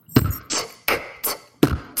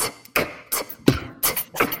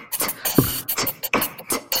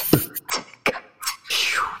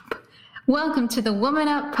Welcome to the Woman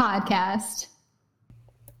Up podcast.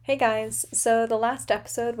 Hey guys, so the last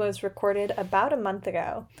episode was recorded about a month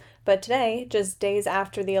ago, but today, just days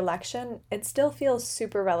after the election, it still feels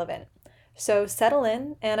super relevant. So settle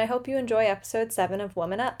in, and I hope you enjoy episode 7 of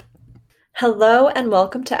Woman Up. Hello, and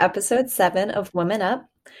welcome to episode 7 of Woman Up.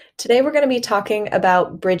 Today we're going to be talking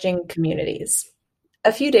about bridging communities.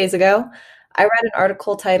 A few days ago, I read an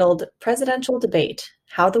article titled Presidential Debate: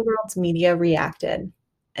 How the World's Media Reacted.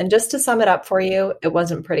 And just to sum it up for you, it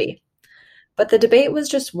wasn't pretty. But the debate was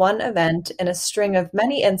just one event in a string of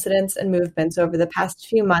many incidents and movements over the past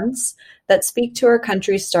few months that speak to our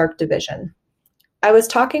country's stark division. I was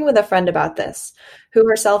talking with a friend about this, who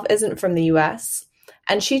herself isn't from the US,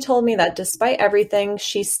 and she told me that despite everything,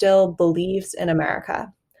 she still believes in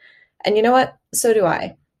America. And you know what? So do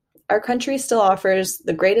I. Our country still offers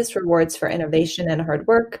the greatest rewards for innovation and hard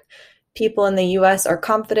work. People in the US are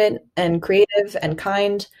confident and creative and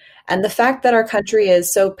kind. And the fact that our country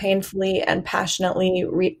is so painfully and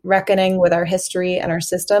passionately reckoning with our history and our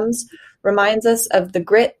systems reminds us of the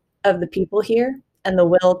grit of the people here and the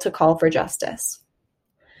will to call for justice.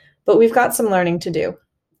 But we've got some learning to do.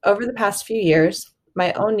 Over the past few years,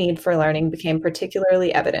 my own need for learning became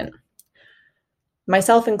particularly evident.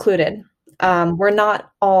 Myself included. We're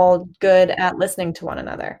not all good at listening to one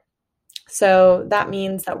another. So that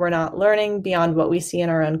means that we're not learning beyond what we see in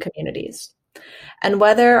our own communities. And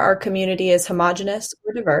whether our community is homogenous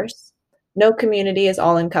or diverse, no community is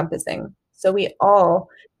all-encompassing. So we all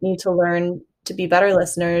need to learn to be better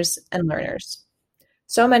listeners and learners.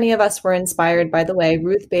 So many of us were inspired by the way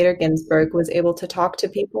Ruth Bader Ginsburg was able to talk to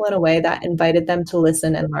people in a way that invited them to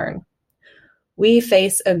listen and learn. We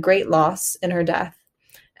face a great loss in her death,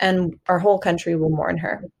 and our whole country will mourn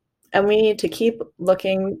her. And we need to keep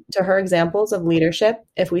looking to her examples of leadership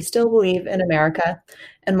if we still believe in America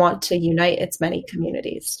and want to unite its many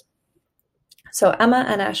communities. So Emma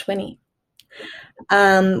and Ashwini,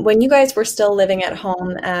 when you guys were still living at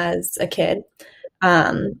home as a kid,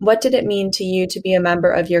 what did it mean to you to be a member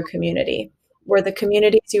of your community? Were the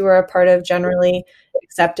communities you were a part of generally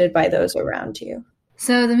accepted by those around you?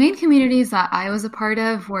 So the main communities that I was a part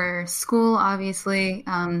of were school, obviously,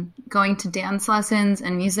 going to dance lessons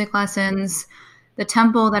and music lessons, the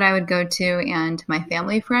temple that I would go to, and my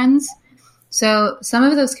family friends. So some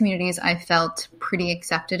of those communities I felt pretty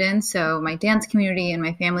accepted in, so my dance community and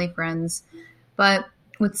my family friends. But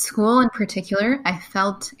with school in particular, I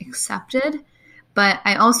felt accepted, but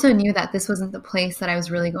I also knew that this wasn't the place that I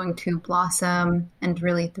was really going to blossom and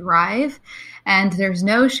really thrive. And there's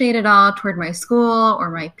no shade at all toward my school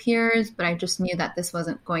or my peers, but I just knew that this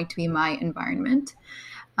wasn't going to be my environment.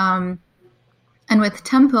 And with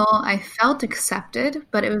Temple, I felt accepted,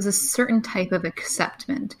 but it was a certain type of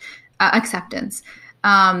acceptance.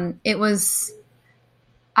 It was...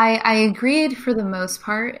 I agreed for the most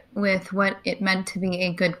part with what it meant to be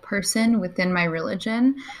a good person within my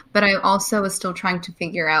religion, but I also was still trying to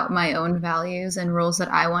figure out my own values and rules that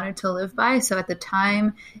I wanted to live by. So at the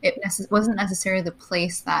time, it wasn't necessarily the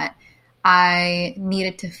place that I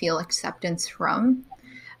needed to feel acceptance from,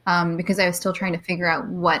 because I was still trying to figure out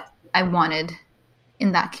what I wanted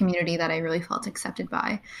in that community that I really felt accepted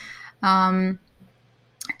by.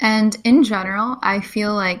 And in general, I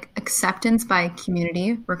feel like acceptance by a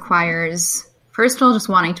community requires, first of all, just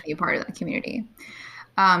wanting to be a part of that community.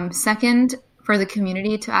 Second, for the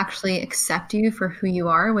community to actually accept you for who you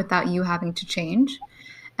are without you having to change.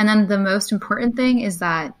 And then the most important thing is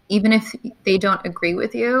that even if they don't agree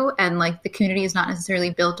with you and like the community is not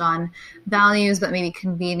necessarily built on values, but maybe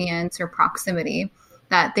convenience or proximity,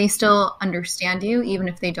 that they still understand you even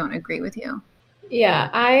if they don't agree with you. Yeah,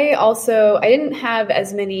 I didn't have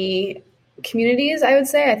as many communities, I would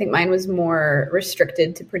say. I think mine was more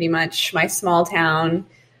restricted to pretty much my small town,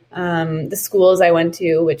 the schools I went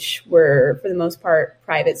to, which were for the most part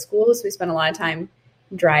private schools. So we spent a lot of time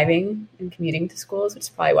driving and commuting to schools, which is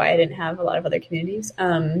probably why I didn't have a lot of other communities.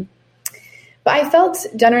 But I felt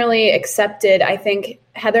generally accepted. I think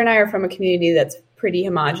Heather and I are from a community that's pretty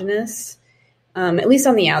homogenous. At least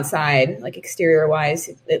on the outside, like exterior wise,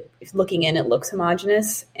 looking in, it looks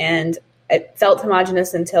homogenous, and it felt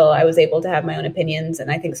homogenous until I was able to have my own opinions. And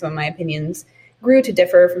I think some of my opinions grew to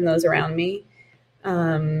differ from those around me.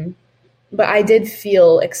 But I did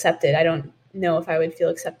feel accepted. I don't know if I would feel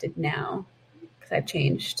accepted now because I've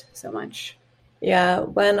changed so much. Yeah.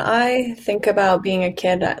 When I think about being a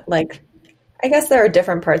kid, like, I guess there are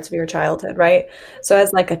different parts of your childhood, right? So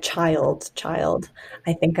as like a child,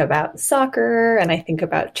 I think about soccer and I think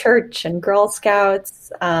about church and Girl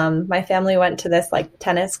Scouts. My family went to this like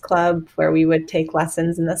tennis club where we would take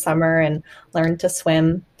lessons in the summer and learn to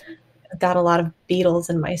swim. got a lot of beetles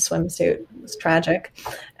in my swimsuit. It was tragic.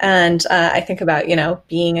 And I think about,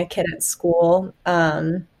 being a kid at school.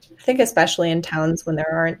 I think especially in towns when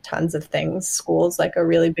there aren't tons of things, school's like a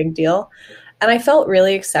really big deal. And I felt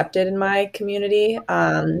really accepted in my community.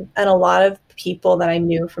 And a lot of people that I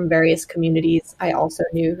knew from various communities, I also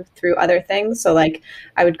knew through other things. So like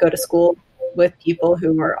I would go to school with people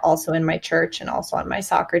who were also in my church and also on my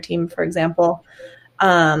soccer team, for example.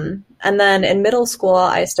 And then in middle school,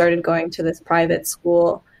 I started going to this private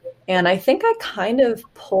school. And I think I kind of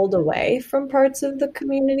pulled away from parts of the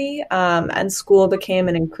community, and school became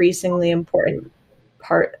an increasingly important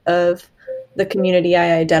part of the community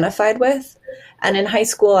I identified with. And in high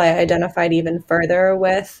school, I identified even further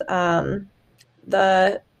with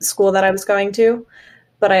the school that I was going to.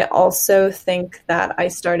 But I also think that I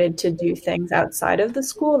started to do things outside of the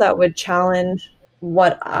school that would challenge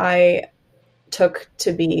what I took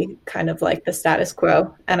to be kind of like the status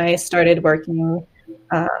quo. And I started working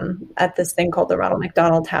at this thing called the Ronald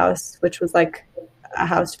McDonald House, which was like a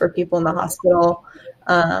house for people in the hospital.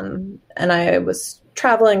 And I was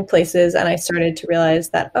traveling places, and I started to realize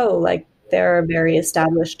that, like there are very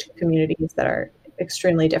established communities that are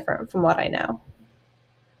extremely different from what I know.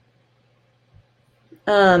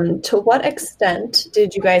 To what extent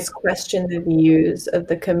did you guys question the views of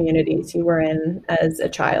the communities you were in as a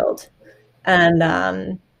child?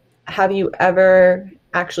 And have you ever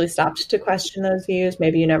actually stopped to question those views?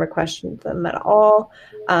 Maybe you never questioned them at all.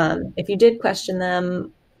 If you did question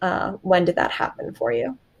them, when did that happen for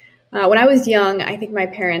you? When I was young, I think my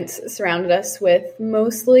parents surrounded us with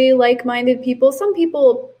mostly like-minded people. Some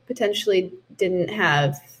people potentially didn't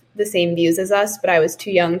have the same views as us, but I was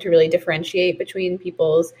too young to really differentiate between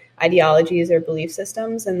people's ideologies or belief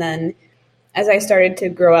systems. And then as I started to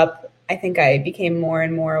grow up, I think I became more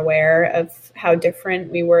and more aware of how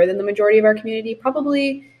different we were than the majority of our community.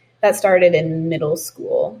 Probably that started in middle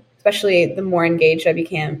school, especially the more engaged I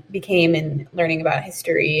became in learning about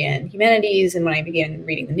history and humanities, and when I began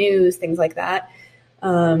reading the news, things like that.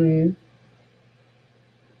 And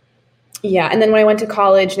then when I went to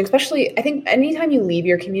college, and especially I think anytime you leave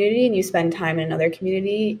your community and you spend time in another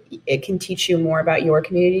community, it can teach you more about your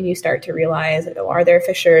community, and you start to realize, are there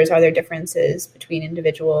fissures, are there differences between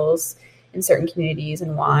individuals in certain communities,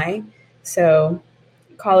 and why? So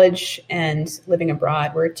college and living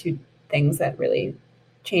abroad were two things that really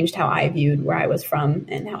changed how I viewed where I was from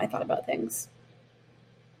and how I thought about things.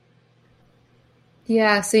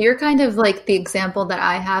 Yeah, so you're kind of like the example that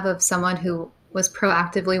I have of someone who was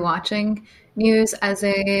proactively watching news as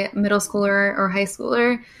a middle schooler or high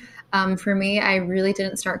schooler. For me, I really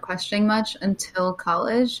didn't start questioning much until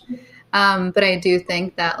college. But I do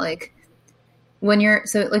think that when you're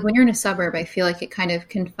in a suburb, I feel like it kind of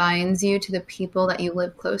confines you to the people that you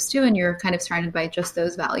live close to, and you're kind of surrounded by just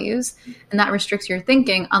those values. And that restricts your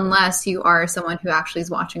thinking unless you are someone who actually is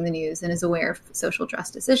watching the news and is aware of social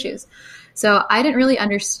justice issues. So I didn't really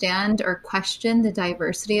understand or question the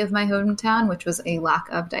diversity of my hometown, which was a lack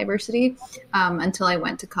of diversity, until I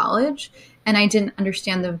went to college. And I didn't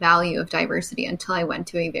understand the value of diversity until I went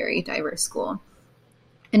to a very diverse school.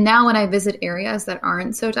 And now when I visit areas that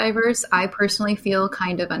aren't so diverse, I personally feel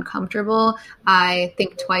kind of uncomfortable. I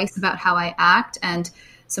think twice about how I act. And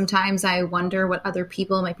sometimes I wonder what other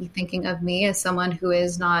people might be thinking of me as someone who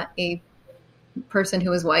is not a person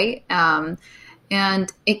who is white.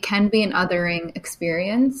 And it can be an othering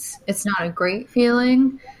experience. It's not a great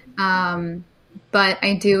feeling. But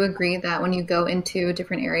I do agree that when you go into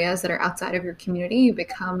different areas that are outside of your community, you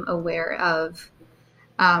become aware of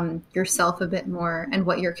yourself a bit more and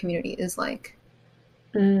what your community is like.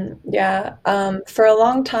 For a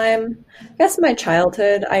long time, I guess my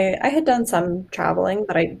childhood, I had done some traveling,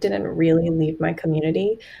 but I didn't really leave my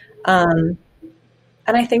community.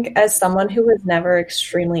 And I think as someone who was never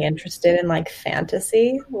extremely interested in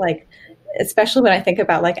fantasy, especially when I think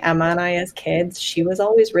about Emma and I as kids, she was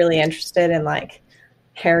always really interested in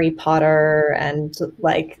Harry Potter and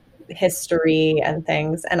history and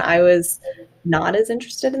things. And I was not as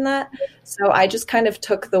interested in that. So I just kind of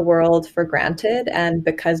took the world for granted. And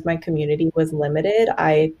because my community was limited,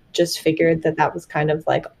 I just figured that was kind of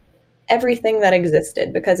everything that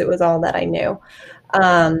existed because it was all that I knew.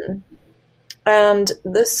 And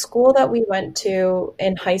the school that we went to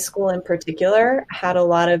in high school in particular had a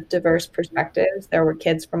lot of diverse perspectives. There were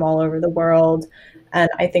kids from all over the world. And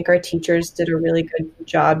I think our teachers did a really good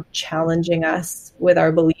job challenging us with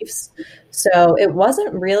our beliefs. So it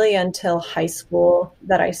wasn't really until high school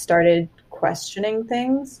that I started questioning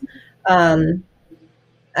things.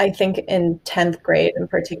 I think in 10th grade in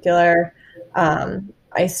particular,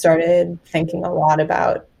 I started thinking a lot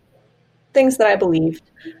about things that I believed,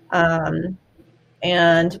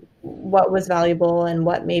 and what was valuable and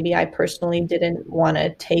what maybe I personally didn't want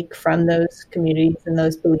to take from those communities and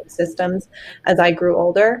those belief systems as I grew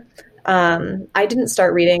older. I didn't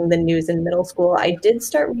start reading the news in middle school. I did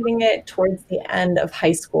start reading it towards the end of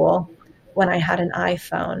high school when I had an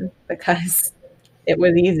iPhone because it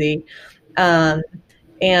was easy.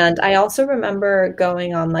 And I also remember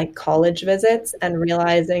going on like college visits and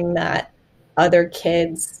realizing that other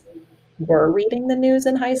kids were reading the news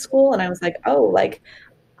in high school. And I was like, oh, like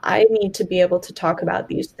I need to be able to talk about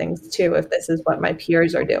these things too, if this is what my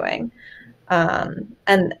peers are doing.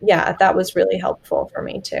 And yeah, that was really helpful for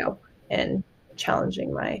me too in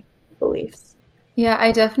challenging my beliefs. Yeah,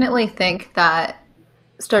 I definitely think that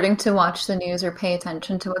starting to watch the news or pay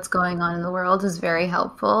attention to what's going on in the world is very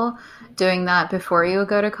helpful. Doing that before you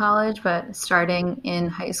go to college, but starting in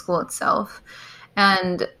high school itself.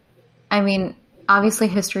 And I mean, obviously,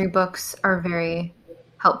 history books are very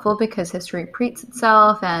helpful because history repeats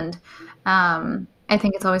itself. And I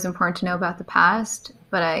think it's always important to know about the past.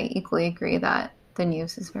 But I equally agree that the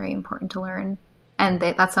news is very important to learn. And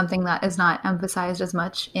that's something that is not emphasized as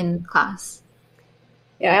much in class.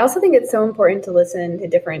 Yeah, I also think it's so important to listen to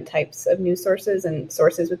different types of news sources and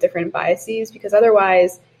sources with different biases, because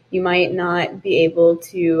otherwise you might not be able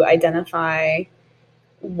to identify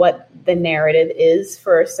what the narrative is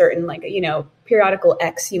for a certain, like, periodical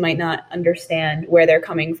X. You might not understand where they're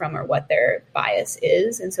coming from or what their bias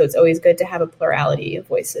is. And so it's always good to have a plurality of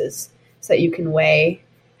voices so that you can weigh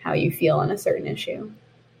how you feel on a certain issue.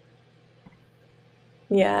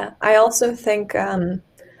 Yeah, I also think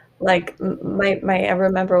like I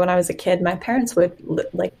remember when I was a kid, my parents would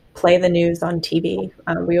like play the news on TV.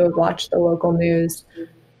 We would watch the local news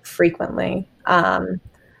frequently.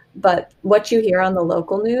 But what you hear on the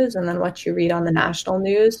local news and then what you read on the national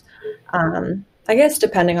news, I guess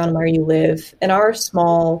depending on where you live, in our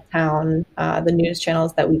small town, the news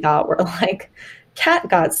channels that we got were like, cat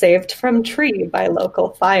got saved from tree by local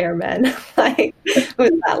firemen. Like, it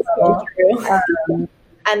was that level.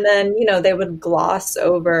 And then, they would gloss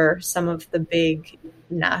over some of the big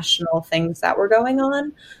national things that were going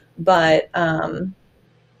on. But,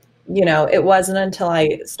 it wasn't until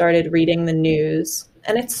I started reading the news.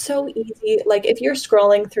 And it's so easy. Like, if you're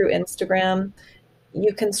scrolling through Instagram,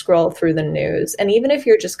 you can scroll through the news. And even if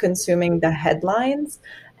you're just consuming the headlines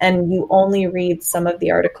and you only read some of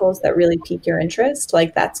the articles that really pique your interest,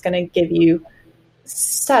 like, that's going to give you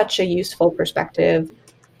such a useful perspective.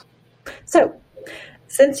 So,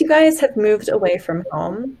 since you guys have moved away from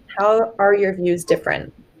home, how are your views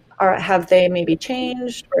different? Have they maybe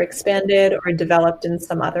changed or expanded or developed in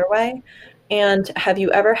some other way? And have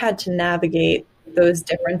you ever had to navigate those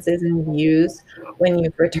differences in views when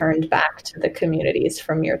you've returned back to the communities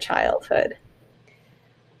from your childhood?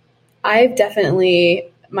 My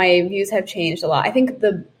views have changed a lot. I think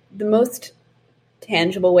the most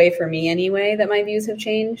tangible way for me anyway that my views have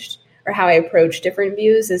changed, or how I approach different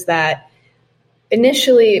views, is that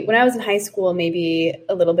initially, when I was in high school, maybe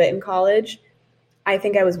a little bit in college, I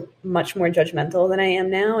think I was much more judgmental than I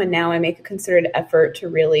am now. And now I make a concerted effort to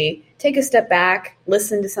really take a step back,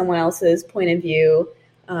 listen to someone else's point of view,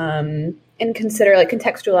 and consider,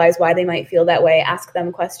 contextualize why they might feel that way, ask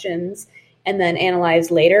them questions, and then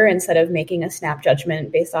analyze later instead of making a snap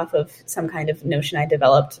judgment based off of some kind of notion I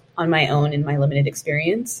developed on my own in my limited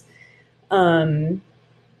experience.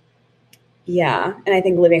 Yeah, and I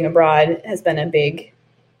think living abroad has been a big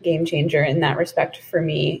game changer in that respect for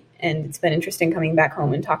me. And it's been interesting coming back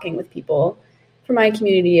home and talking with people from my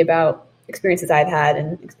community about experiences I've had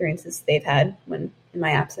and experiences they've had when in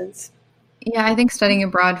my absence. Yeah, I think studying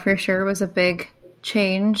abroad for sure was a big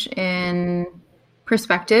change in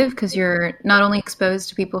perspective, because you're not only exposed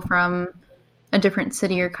to people from a different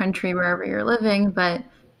city or country wherever you're living, but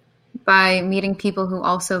by meeting people who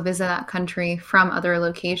also visit that country from other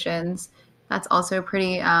locations, that's also a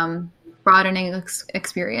pretty broadening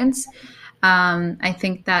experience. I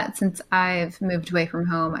think that since I've moved away from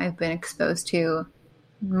home, I've been exposed to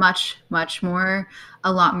much, much more,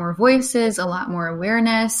 a lot more voices, a lot more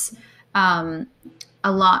awareness, a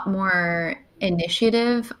lot more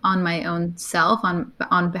initiative on my own self,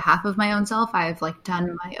 on behalf of my own self. I've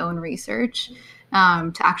done my own research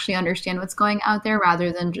to actually understand what's going out there,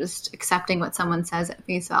 rather than just accepting what someone says at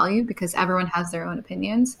face value, because everyone has their own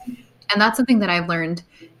opinions. And that's something that I've learned,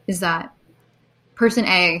 is that person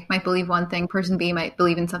A might believe one thing, person B might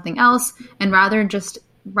believe in something else. And rather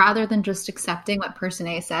than just accepting what person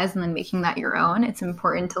A says and then making that your own, it's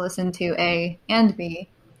important to listen to A and B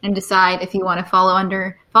and decide if you want to fall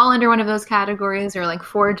under one of those categories, or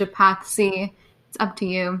forge a path C. It's up to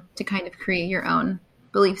you to kind of create your own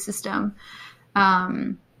belief system.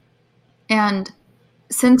 And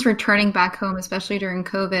since returning back home, especially during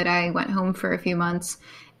COVID, I went home for a few months,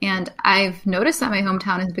 and I've noticed that my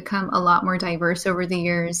hometown has become a lot more diverse over the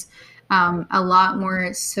years, a lot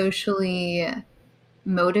more socially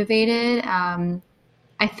motivated.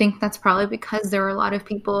 I think that's probably because there were a lot of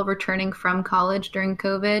people returning from college during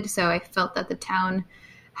COVID. So I felt that the town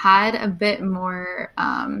had a bit more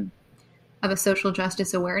of a social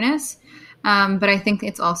justice awareness. But I think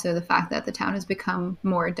it's also the fact that the town has become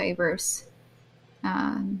more diverse.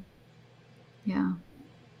 Yeah.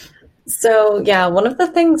 So, yeah, one of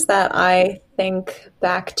the things that I think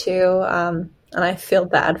back to, and I feel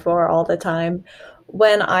bad for all the time,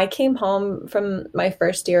 when I came home from my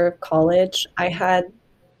first year of college, I had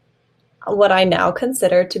what I now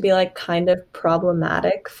consider to be like kind of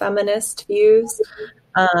problematic feminist views.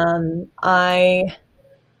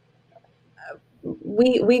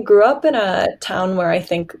 We grew up in a town where I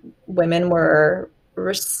think women were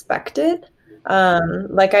respected. I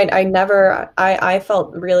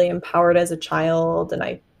felt really empowered as a child, and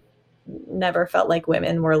I never felt like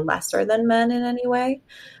women were lesser than men in any way.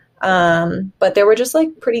 But there were just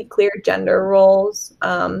like pretty clear gender roles.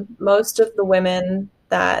 Most of the women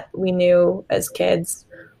that we knew as kids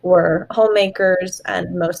were homemakers,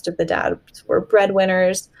 and most of the dads were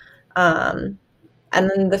breadwinners. And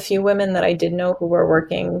then the few women that I did know who were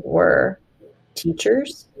working were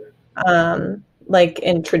teachers, like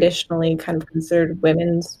in traditionally kind of considered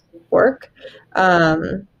women's work.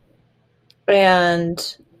 And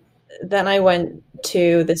then I went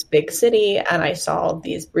to this big city and I saw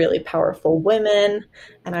these really powerful women,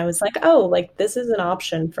 and I was like, oh, like this is an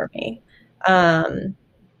option for me.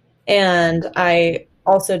 And I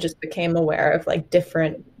also just became aware of like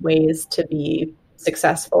different ways to be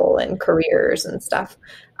successful in careers and stuff.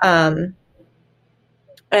 And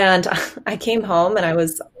I came home and I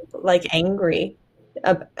was like angry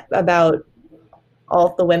about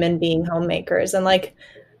all the women being homemakers. And like,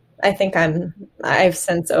 I think I've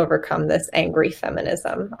since overcome this angry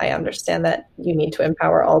feminism. I understand that you need to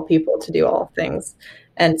empower all people to do all things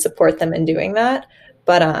and support them in doing that.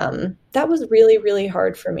 But that was really, really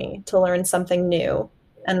hard for me to learn something new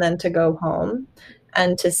and then to go home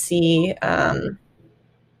and to see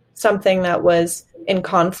something that was in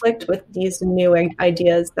conflict with these new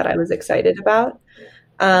ideas that I was excited about.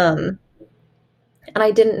 And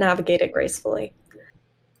I didn't navigate it gracefully.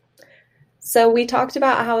 So we talked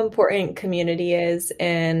about how important community is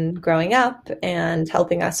in growing up and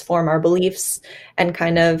helping us form our beliefs, and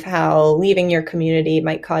kind of how leaving your community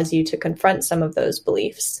might cause you to confront some of those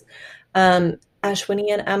beliefs.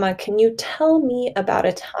 Ashwini and Emma, can you tell me about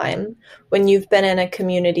a time when you've been in a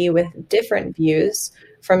community with different views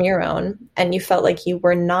from your own and you felt like you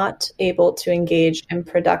were not able to engage in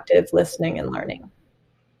productive listening and learning?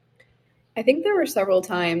 I think there were several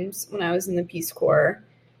times when I was in the Peace Corps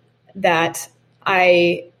that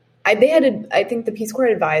I think the Peace Corps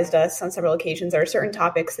advised us on several occasions there are certain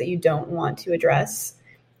topics that you don't want to address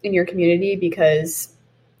in your community because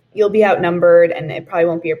you'll be outnumbered and it probably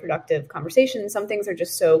won't be a productive conversation. Some things are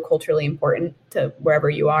just so culturally important to wherever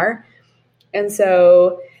you are. And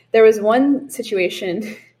so there was one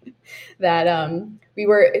situation that we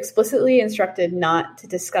were explicitly instructed not to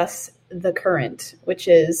discuss the current, which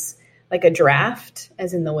is like a draft,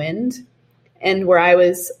 as in the wind. And where I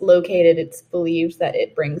was located, it's believed that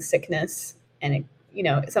it brings sickness, and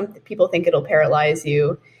some people think it'll paralyze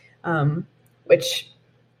you, which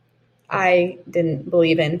I didn't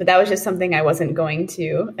believe in. But that was just something I wasn't going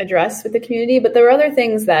to address with the community. But there were other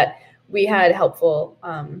things that we had helpful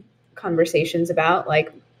conversations about.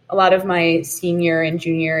 Like a lot of my senior and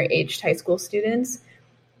junior aged high school students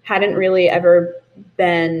hadn't really ever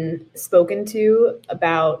been spoken to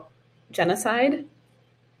about genocide.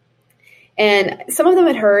 And some of them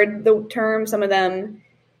had heard the term, some of them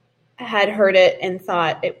had heard it and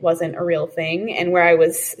thought it wasn't a real thing. And where I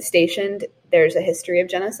was stationed, there's a history of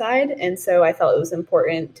genocide. And so I felt it was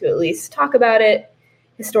important to at least talk about it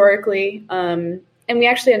historically. And we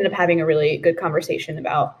actually ended up having a really good conversation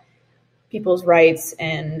about people's rights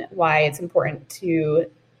and why it's important to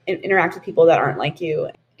interact with people that aren't like you.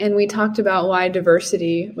 And we talked about why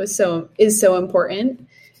diversity is so important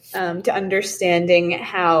to understanding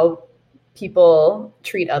how people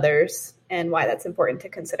treat others and why that's important to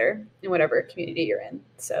consider in whatever community you're in.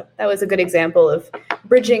 So that was a good example of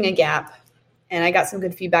bridging a gap. And I got some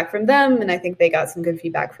good feedback from them, and I think they got some good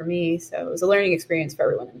feedback from me. So it was a learning experience for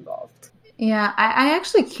everyone involved. Yeah, I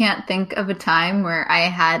actually can't think of a time where I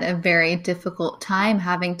had a very difficult time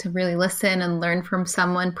having to really listen and learn from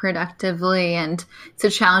someone productively, and it's a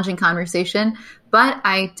challenging conversation. But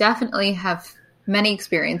I definitely have many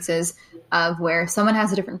experiences of where someone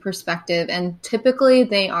has a different perspective, and typically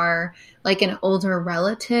they are like an older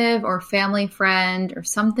relative or family friend or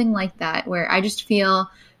something like that, where I just feel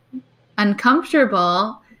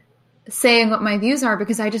uncomfortable saying what my views are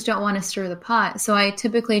because I just don't want to stir the pot. So I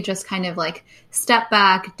typically just kind of like step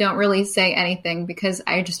back, don't really say anything because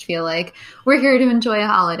I just feel like we're here to enjoy a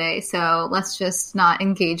holiday. So let's just not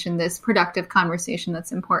engage in this productive conversation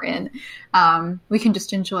that's important. We can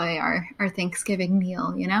just enjoy our Thanksgiving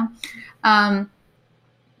meal, you know?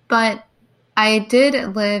 But I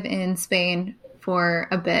did live in Spain for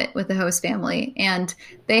a bit with the host family, and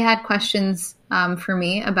they had questions for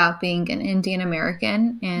me about being an Indian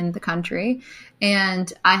American in the country,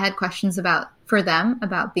 and I had questions for them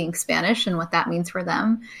about being Spanish and what that means for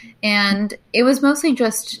them. And it was mostly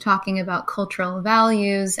just talking about cultural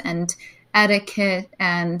values and etiquette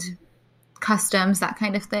and customs, that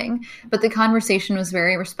kind of thing. But the conversation was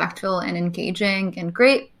very respectful and engaging and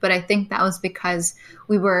great. But I think that was because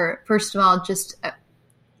we were, first of all, just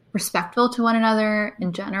respectful to one another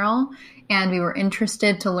in general, and we were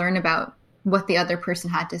interested to learn about what the other person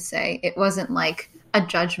had to say. It wasn't like a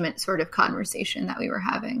judgment sort of conversation that we were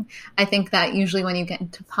having. I think that usually when you get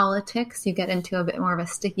into politics, you get into a bit more of a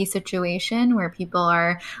sticky situation where people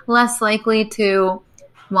are less likely to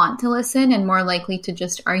want to listen and more likely to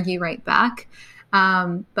just argue right back.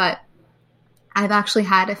 But I've actually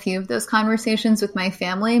had a few of those conversations with my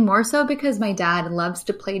family, more so because my dad loves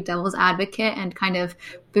to play devil's advocate and kind of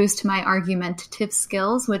boost my argumentative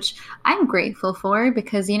skills, which I'm grateful for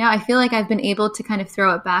because, you know, I feel like I've been able to kind of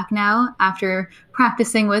throw it back now after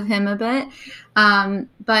practicing with him a bit.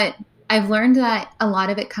 But I've learned that a lot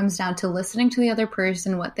of it comes down to listening to the other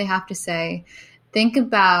person, what they have to say. Think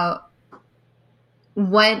about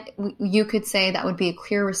what you could say that would be a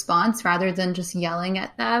clear response rather than just yelling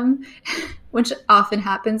at them, which often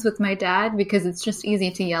happens with my dad because it's just easy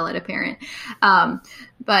to yell at a parent.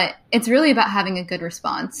 But it's really about having a good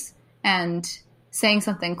response and saying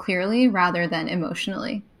something clearly rather than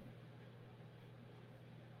emotionally.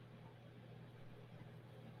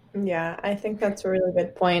 Yeah, I think that's a really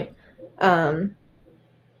good point. Yeah.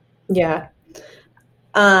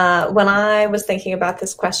 When I was thinking about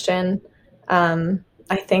this question,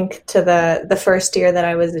 I think to the first year that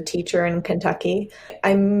I was a teacher in Kentucky,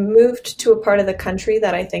 I moved to a part of the country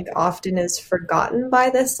that I think often is forgotten by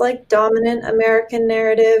this like dominant American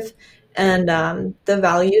narrative. And the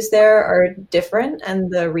values there are different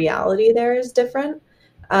and the reality there is different.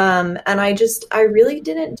 And I really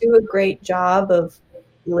didn't do a great job of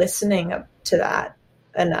listening to that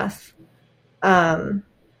enough. And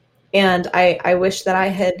I wish that I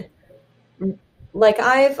had, like,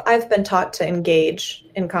 I've been taught to engage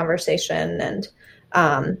in conversation, and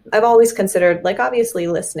I've always considered, like, obviously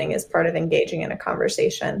listening is part of engaging in a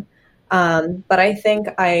conversation. But I think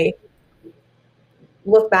I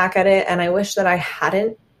look back at it and I wish that I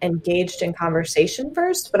hadn't engaged in conversation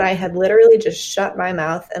first, but I had literally just shut my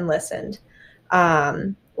mouth and listened,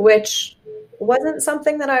 which wasn't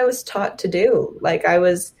something that I was taught to do. Like, I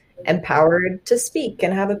was empowered to speak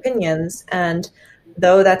and have opinions, and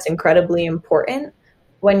though that's incredibly important,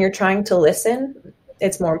 when you're trying to listen,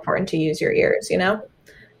 it's more important to use your ears, you know?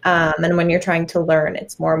 And when you're trying to learn,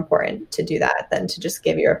 it's more important to do that than to just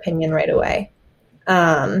give your opinion right away.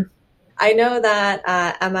 I know that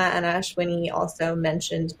Emma and Ashwini also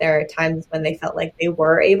mentioned there are times when they felt like they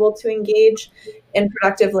were able to engage in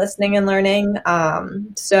productive listening and learning.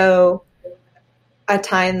 So a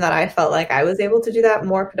time that I felt like I was able to do that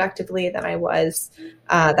more productively than I was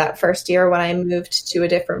that first year when I moved to a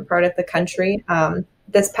different part of the country.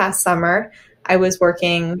 This past summer, I was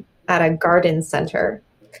working at a garden center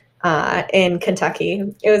in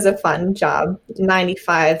Kentucky. It was a fun job,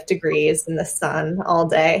 95 degrees in the sun all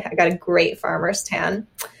day. I got a great farmer's tan,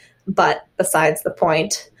 but besides the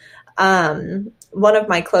point, one of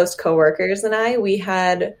my close coworkers and I, we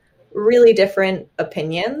had really different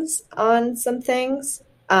opinions on some things.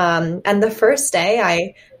 And the first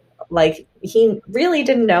day he really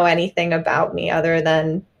didn't know anything about me other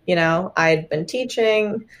than, you know, I'd been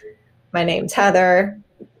teaching. My name's Heather.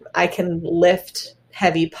 I can lift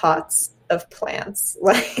heavy pots of plants.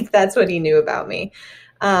 Like, that's what he knew about me.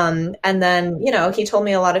 And then, you know, he told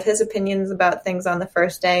me a lot of his opinions about things on the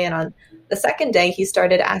first day. And on the second day, he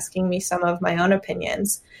started asking me some of my own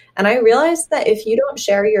opinions. And I realized that if you don't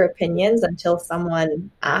share your opinions until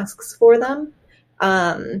someone asks for them,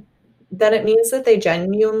 then it means that they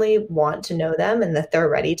genuinely want to know them and that they're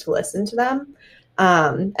ready to listen to them.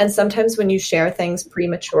 And sometimes when you share things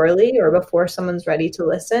prematurely or before someone's ready to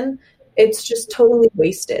listen, it's just totally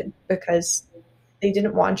wasted because they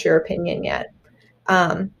didn't want your opinion yet.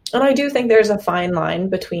 And I do think there's a fine line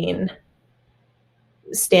between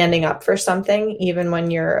standing up for something, even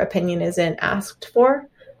when your opinion isn't asked for.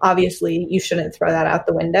 Obviously, you shouldn't throw that out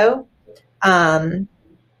the window.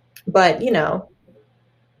 But,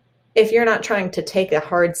 if you're not trying to take a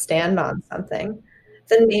hard stand on something,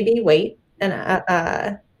 then maybe wait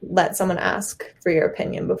and let someone ask for your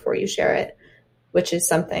opinion before you share it, which is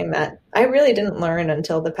something that I really didn't learn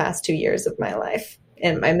until the past 2 years of my life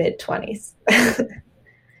in my mid-20s.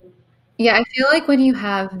 Yeah, I feel like when you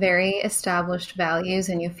have very established values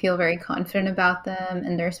and you feel very confident about them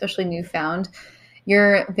and they're especially newfound,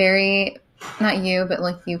 you're very, not you, but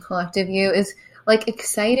like you, collective you, is like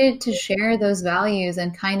excited to share those values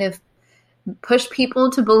and kind of push people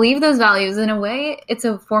to believe those values. In a way, it's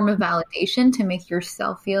a form of validation to make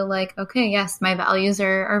yourself feel like, okay, yes, my values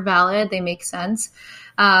are valid, they make sense.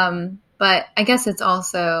 But I guess it's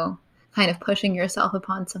also kind of pushing yourself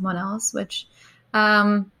upon someone else, which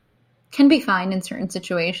can be fine in certain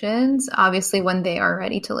situations, obviously when they are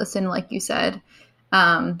ready to listen, like you said,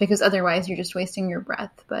 because otherwise you're just wasting your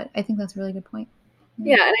breath. But I think that's a really good point.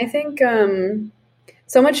 Yeah, and I think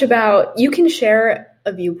so much about, you can share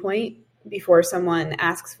a viewpoint before someone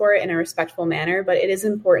asks for it in a respectful manner, but it is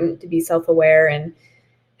important to be self-aware in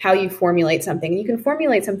how you formulate something. You can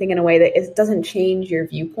formulate something in a way that it doesn't change your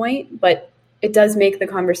viewpoint, but it does make the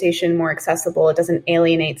conversation more accessible. It doesn't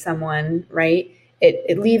alienate someone, right?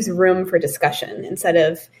 It leaves room for discussion instead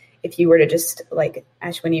of, if you were to just, like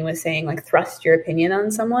Ashwini was saying, like thrust your opinion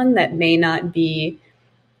on someone, that may not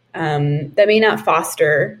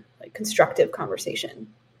foster like constructive conversation.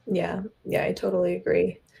 Yeah, I totally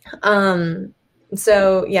agree.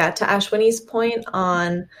 So yeah, to Ashwini's point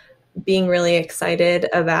on being really excited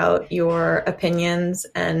about your opinions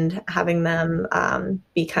and having them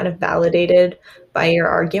be kind of validated by your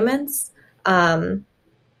arguments.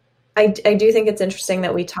 I do think it's interesting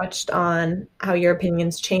that we touched on how your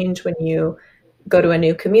opinions change when you go to a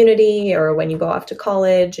new community or when you go off to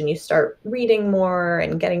college and you start reading more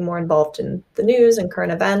and getting more involved in the news and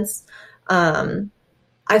current events.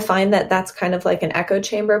 I find that that's kind of like an echo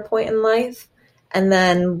chamber point in life. And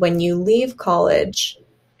then when you leave college,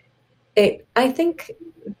 I think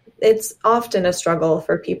it's often a struggle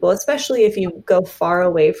for people, especially if you go far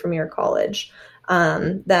away from your college,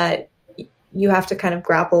 that you have to kind of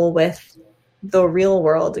grapple with the real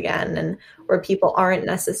world again, and where people aren't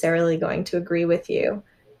necessarily going to agree with you.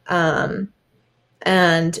 And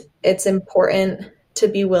it's important to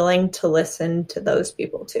be willing to listen to those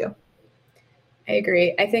people too. I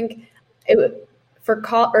agree. I think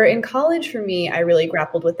in college for me, I really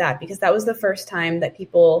grappled with that because that was the first time that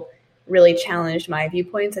people really challenged my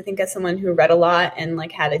viewpoints. I think as someone who read a lot and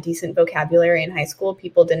like had a decent vocabulary in high school,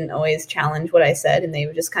 people didn't always challenge what I said, and they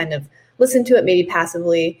would just kind of listen to it maybe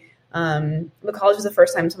passively. But college was the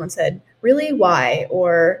first time someone said, really, why?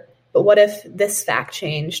 Or, but what if this fact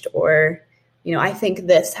changed? Or, I think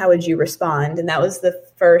this, how would you respond? And that was the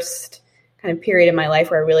first kind of period in my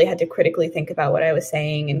life where I really had to critically think about what I was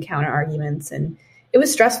saying and counter arguments. And it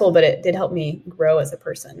was stressful, but it did help me grow as a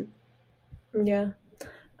person. Yeah.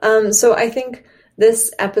 So I think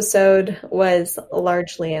this episode was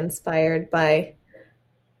largely inspired by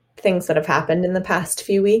things that have happened in the past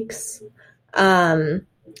few weeks. And,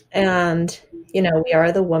 we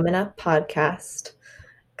are the Woman Up podcast.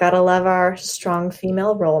 Gotta love our strong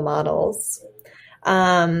female role models.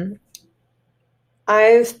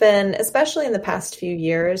 I've been, especially in the past few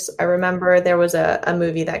years, I remember there was a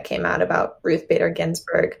movie that came out about Ruth Bader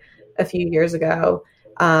Ginsburg a few years ago.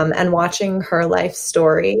 And watching her life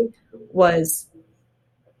story was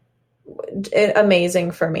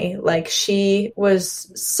amazing for me. Like, she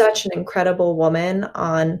was such an incredible woman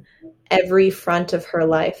on every front of her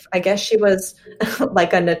life. I guess she was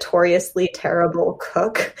like a notoriously terrible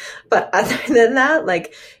cook, but other than that,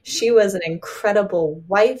 like, she was an incredible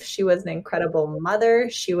wife. She was an incredible mother.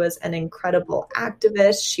 She was an incredible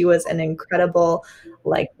activist. She was an incredible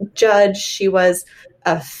judge. She was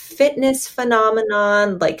a fitness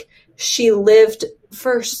phenomenon. Like, she lived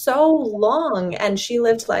for so long and she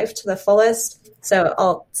lived life to the fullest. So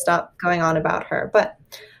I'll stop going on about her. But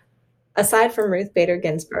aside from Ruth Bader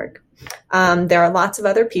Ginsburg, there are lots of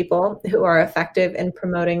other people who are effective in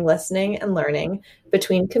promoting listening and learning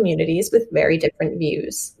between communities with very different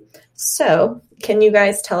views. So can you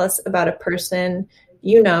guys tell us about a person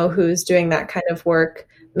who's doing that kind of work,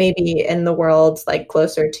 maybe in the world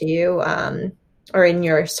closer to you, or in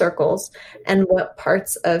your circles, and what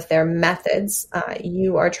parts of their methods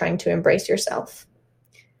you are trying to embrace yourself?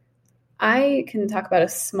 I can talk about a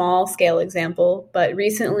small scale example, but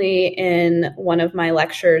recently in one of my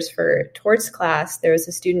lectures for torts class, there was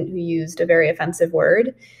a student who used a very offensive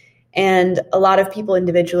word. And a lot of people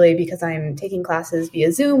individually, because I'm taking classes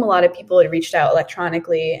via Zoom, a lot of people had reached out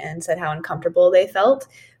electronically and said how uncomfortable they felt.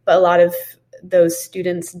 But a lot of those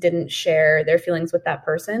students didn't share their feelings with that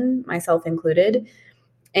person, myself included.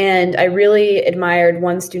 And I really admired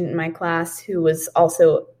one student in my class who was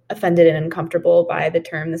also offended and uncomfortable by the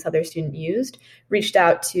term this other student used, reached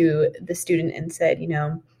out to the student and said,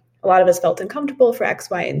 a lot of us felt uncomfortable for X,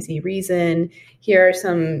 Y, and Z reason. Here are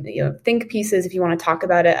some, think pieces. If you want to talk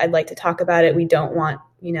about it, I'd like to talk about it. We don't want,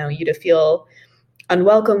 you to feel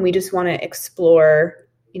unwelcome. We just want to explore,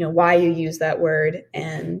 why you use that word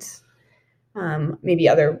and maybe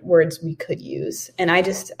other words we could use. And I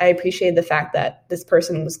appreciated the fact that this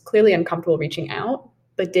person was clearly uncomfortable reaching out,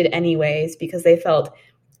 but did anyways, because they felt,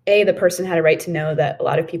 the person had a right to know that a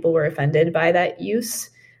lot of people were offended by that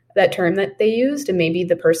term that they used, and maybe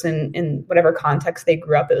the person in whatever context they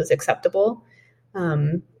grew up, it was acceptable.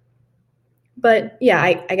 But yeah,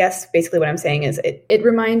 I guess basically what I'm saying is it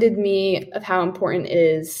reminded me of how important it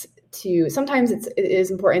is sometimes it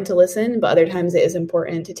is important to listen, but other times it is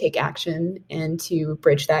important to take action and to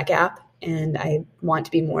bridge that gap. And I want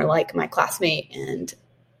to be more like my classmate and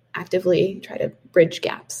actively try to bridge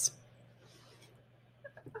gaps.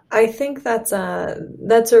 I think that's a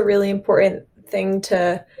really important thing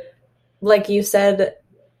to, like you said,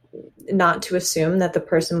 not to assume that the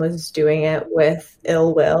person was doing it with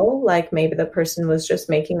ill will, like maybe the person was just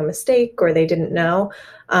making a mistake or they didn't know.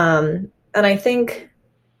 And I think,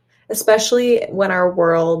 especially when our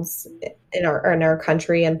worlds in our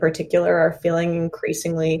country in particular are feeling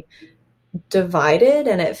increasingly divided,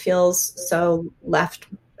 and it feels so left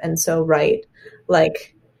and so right,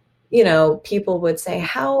 like, people would say,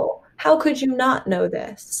 how could you not know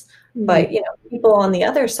this? Mm-hmm. But, people on the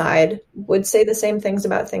other side would say the same things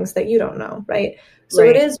about things that you don't know, right? So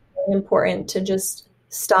It is really important to just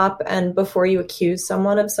stop, and before you accuse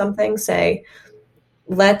someone of something, say,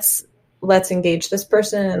 let's engage this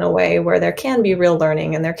person in a way where there can be real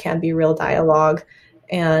learning and there can be real dialogue.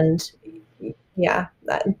 And yeah,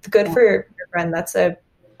 that's good for your friend. That's a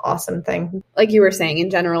awesome thing. Like you were saying, in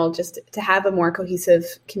general, just to have a more cohesive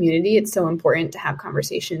community, it's so important to have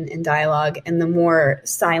conversation and dialogue. And the more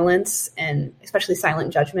silence and especially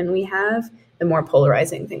silent judgment we have, the more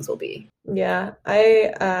polarizing things will be. Yeah,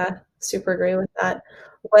 I super agree with that.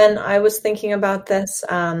 When I was thinking about this,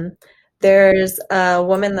 there's a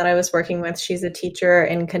woman that I was working with. She's a teacher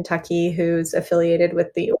in Kentucky who's affiliated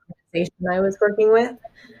with the organization I was working with.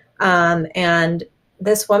 And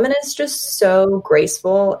this woman is just so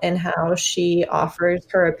graceful in how she offers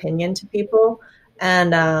her opinion to people.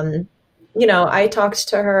 And, I talked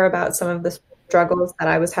to her about some of the struggles that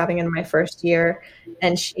I was having in my first year.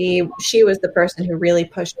 And she was the person who really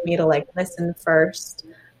pushed me to listen first,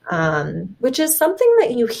 which is something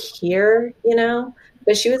that you hear,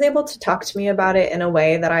 but she was able to talk to me about it in a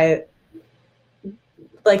way that I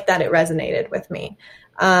that it resonated with me.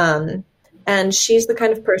 And she's the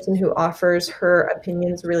kind of person who offers her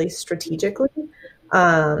opinions really strategically.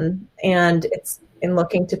 And it's in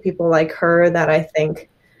looking to people like her that I think,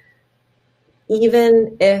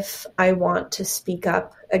 even if I want to speak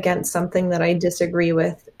up against something that I disagree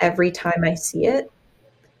with every time I see it,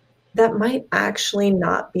 that might actually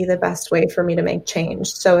not be the best way for me to make change.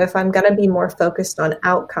 So if I'm going to be more focused on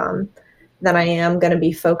outcome than I am going to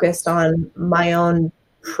be focused on my own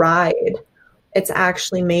pride, it's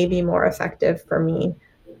actually maybe more effective for me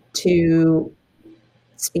to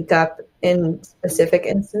speak up in specific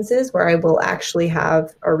instances where I will actually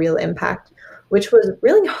have a real impact, which was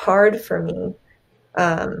really hard for me.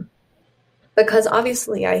 Because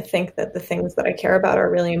obviously I think that the things that I care about are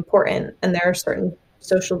really important. And there are certain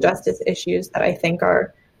social justice issues that I think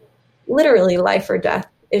are literally life or death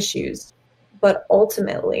issues. But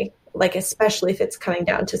ultimately, especially if it's coming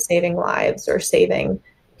down to saving lives or saving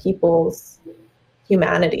people's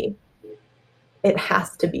humanity, it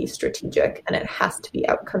has to be strategic and it has to be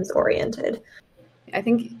outcomes oriented. I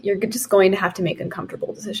think you're just going to have to make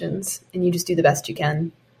uncomfortable decisions, and you just do the best you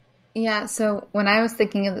can. Yeah, so when I was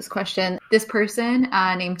thinking of this question, this person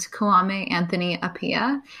named Kwame Anthony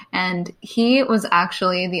Appiah, and he was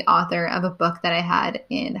actually the author of a book that I had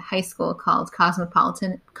in high school called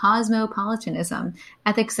Cosmopolitanism,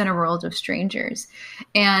 Ethics in a World of Strangers.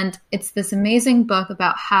 And it's this amazing book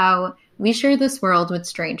about how we share this world with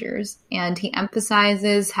strangers. And he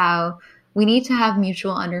emphasizes how we need to have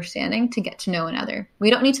mutual understanding to get to know another.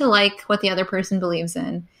 We don't need to like what the other person believes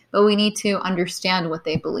in, but we need to understand what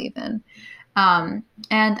they believe in. And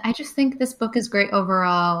I just think this book is great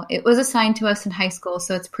overall. It was assigned to us in high school,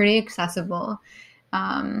 so it's pretty accessible.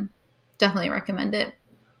 Definitely recommend it.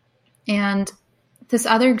 And this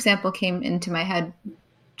other example came into my head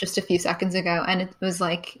just a few seconds ago, and it was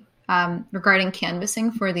like regarding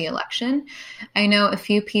canvassing for the election. I know a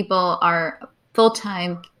few people are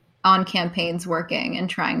full-time on campaigns working and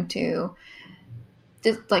trying to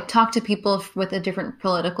like talk to people with a different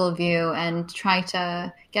political view and try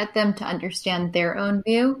to get them to understand their own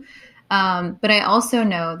view. But I also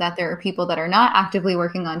know that there are people that are not actively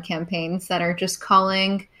working on campaigns that are just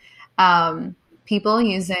calling people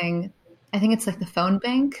using, I think it's like the phone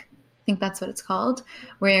bank. I think that's what it's called,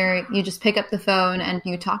 where you just pick up the phone and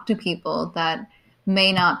you talk to people that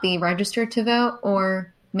may not be registered to vote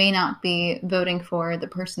or may not be voting for the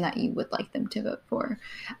person that you would like them to vote for.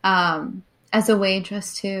 As a way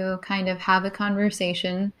just to kind of have a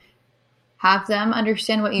conversation, have them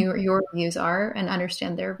understand what your views are and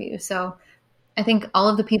understand their views. So I think all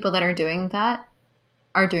of the people that are doing that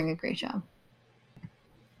are doing a great job.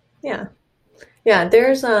 Yeah. Yeah,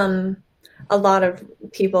 there's a lot of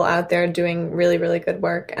people out there doing really, really good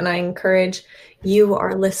work. And I encourage you,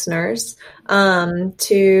 our listeners,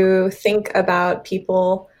 to think about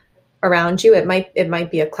people around you. It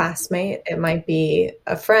might be a classmate, it might be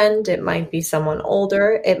a friend, it might be someone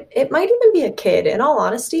older, it might even be a kid. In all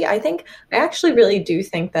honesty, I actually really do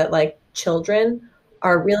think that like children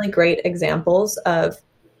are really great examples of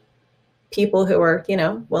people who are,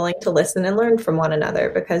 willing to listen and learn from one another,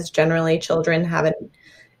 because generally children haven't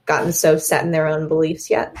gotten so set in their own beliefs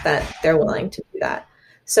yet that they're willing to do that.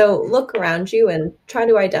 So look around you and try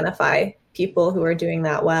to identify people who are doing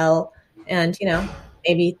that well, and,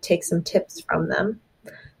 maybe take some tips from them.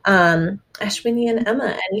 Ashwini and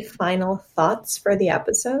Emma, any final thoughts for the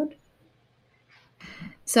episode?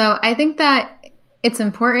 So I think that it's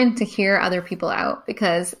important to hear other people out,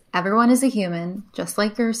 because everyone is a human, just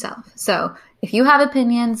like yourself. So if you have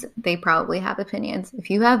opinions, they probably have opinions. If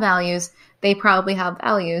you have values, they probably have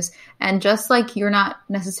values. And just like you're not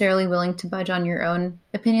necessarily willing to budge on your own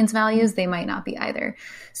opinions, values, they might not be either.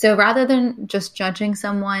 So rather than just judging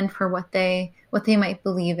someone for what they might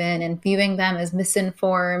believe in and viewing them as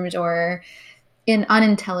misinformed or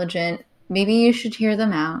unintelligent, maybe you should hear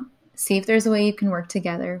them out, see if there's a way you can work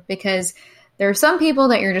together, because there are some people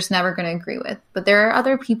that you're just never going to agree with, but there are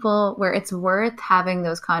other people where it's worth having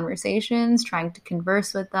those conversations, trying to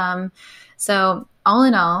converse with them. So all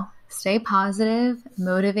in all, stay positive,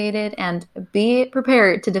 motivated, and be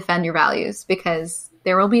prepared to defend your values, because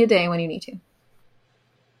there will be a day when you need to.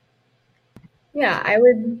 Yeah, I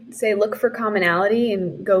would say look for commonality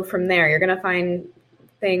and go from there. You're going to find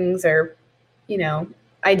things or,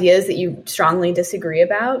 ideas that you strongly disagree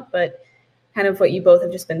about, but kind of what you both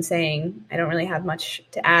have just been saying, I don't really have much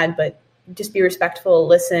to add, but just be respectful,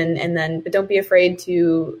 listen, but don't be afraid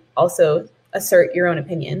to also assert your own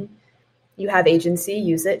opinion. You have agency,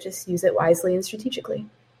 use it, just use it wisely and strategically.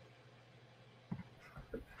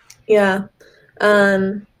 Yeah.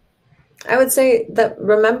 I would say that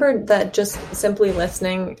remember that just simply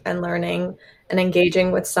listening and learning and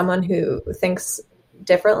engaging with someone who thinks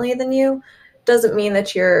differently than you doesn't mean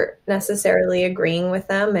that you're necessarily agreeing with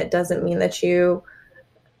them. It doesn't mean that you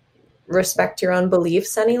respect your own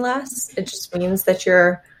beliefs any less. It just means that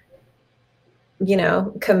you're,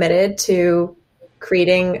 committed to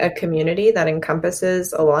creating a community that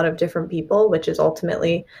encompasses a lot of different people, which is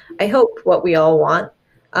ultimately, I hope, what we all want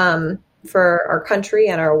for our country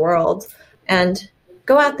and our world. And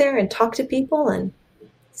go out there and talk to people and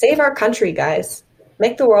save our country, guys.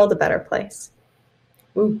 Make the world a better place.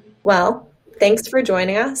 Ooh. Well, thanks for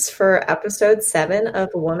joining us for episode 7 of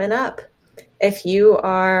Woman Up. If you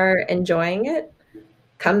are enjoying it,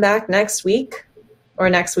 come back next week or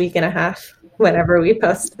next week and a half, whenever we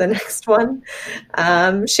post the next one.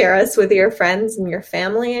 Share us with your friends and your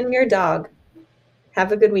family and your dog.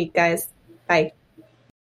 Have a good week, guys. Bye.